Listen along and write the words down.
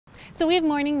So we have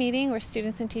morning meeting where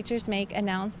students and teachers make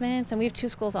announcements, and we have two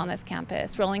schools on this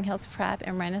campus, Rolling Hills Prep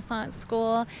and Renaissance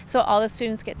School. So all the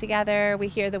students get together, we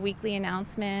hear the weekly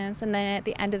announcements, and then at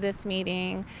the end of this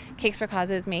meeting, Cakes for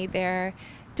Causes made their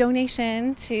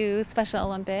donation to Special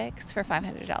Olympics for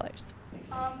 $500.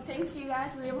 Thanks to you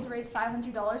guys, we were able to raise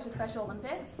 $500 for Special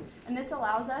Olympics, and this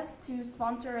allows us to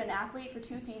sponsor an athlete for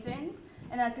 2 seasons,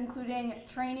 and that's including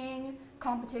training,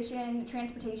 competition,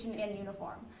 transportation, and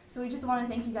uniform. So we just want to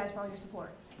thank you guys for all your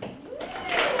support.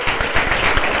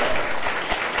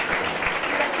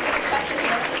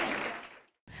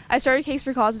 I started Cakes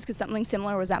for Causes because something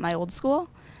similar was at my old school,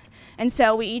 and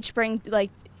so we each bring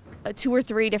like 2 or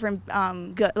 3 different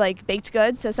baked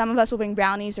goods. So some of us will bring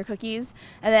brownies or cookies,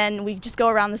 and then we just go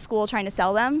around the school trying to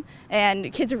sell them,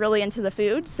 and kids are really into the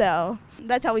food, so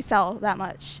that's how we sell that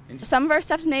much. Some of our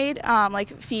stuff's made,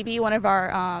 like Phoebe, one of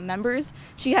our members,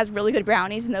 she has really good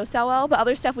brownies and those sell well, but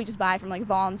other stuff we just buy from like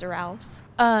Vaughn's or Ralph's.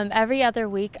 Every other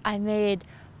week I made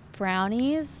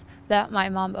brownies that my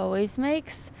mom always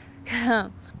makes.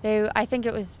 I think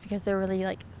it was because they're really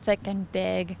like thick and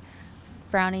big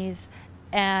brownies,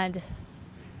 and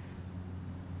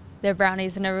they're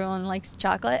brownies and everyone likes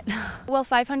chocolate. Well,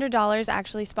 $500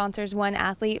 actually sponsors one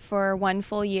athlete for 1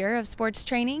 full year of sports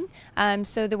training.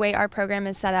 So the way our program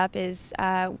is set up is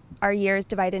our year is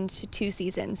divided into 2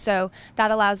 seasons. So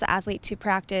that allows the athlete to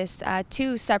practice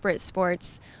 2 separate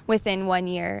sports within 1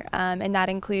 year. And that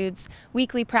includes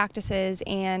weekly practices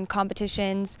and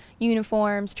competitions,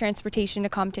 uniforms, transportation to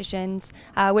competitions,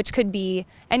 which could be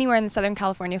anywhere in the Southern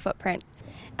California footprint.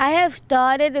 I have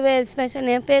started with Special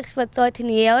Olympics for 13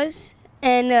 years,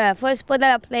 and the first sport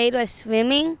that I played was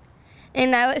swimming,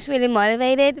 and I was really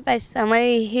motivated by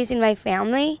somebody who's in my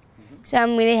family, so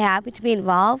I'm really happy to be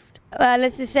involved.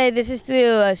 Let's just say this is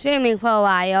through swimming for a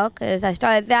while, because I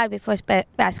started that before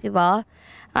basketball.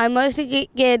 I mostly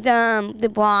get the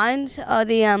bronze or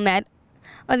the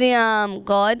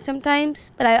gold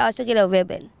sometimes, but I also get a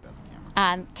ribbon.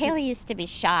 Kaylee used to be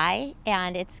shy,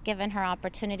 and it's given her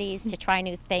opportunities to try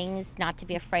new things, not to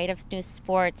be afraid of new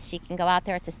sports. She can go out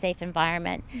there, it's a safe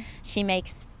environment. She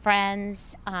makes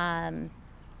friends.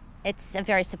 It's a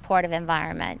very supportive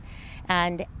environment.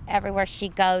 And everywhere she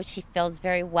goes, she feels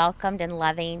very welcomed and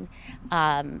loving.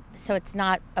 So it's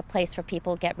not a place where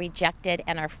people get rejected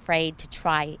and are afraid to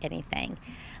try anything.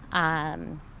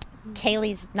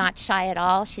 Kaylee's not shy at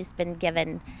all. She's been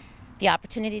given the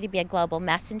opportunity to be a global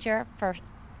messenger for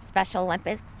Special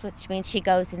Olympics, which means she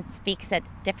goes and speaks at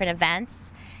different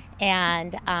events.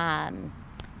 And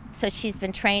so she's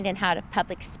been trained in how to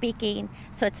public speaking.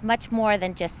 So it's much more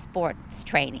than just sports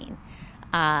training.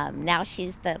 Now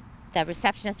she's the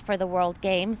receptionist for the World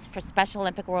Games, for Special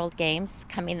Olympic World Games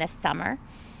coming this summer.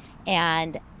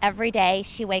 And every day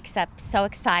she wakes up so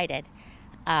excited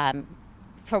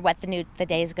for what the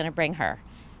day is going to bring her.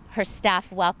 Her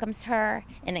staff welcomes her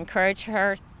and encourages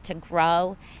her to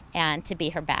grow and to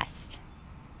be her best.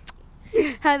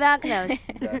 How that goes?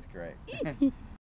 That's great.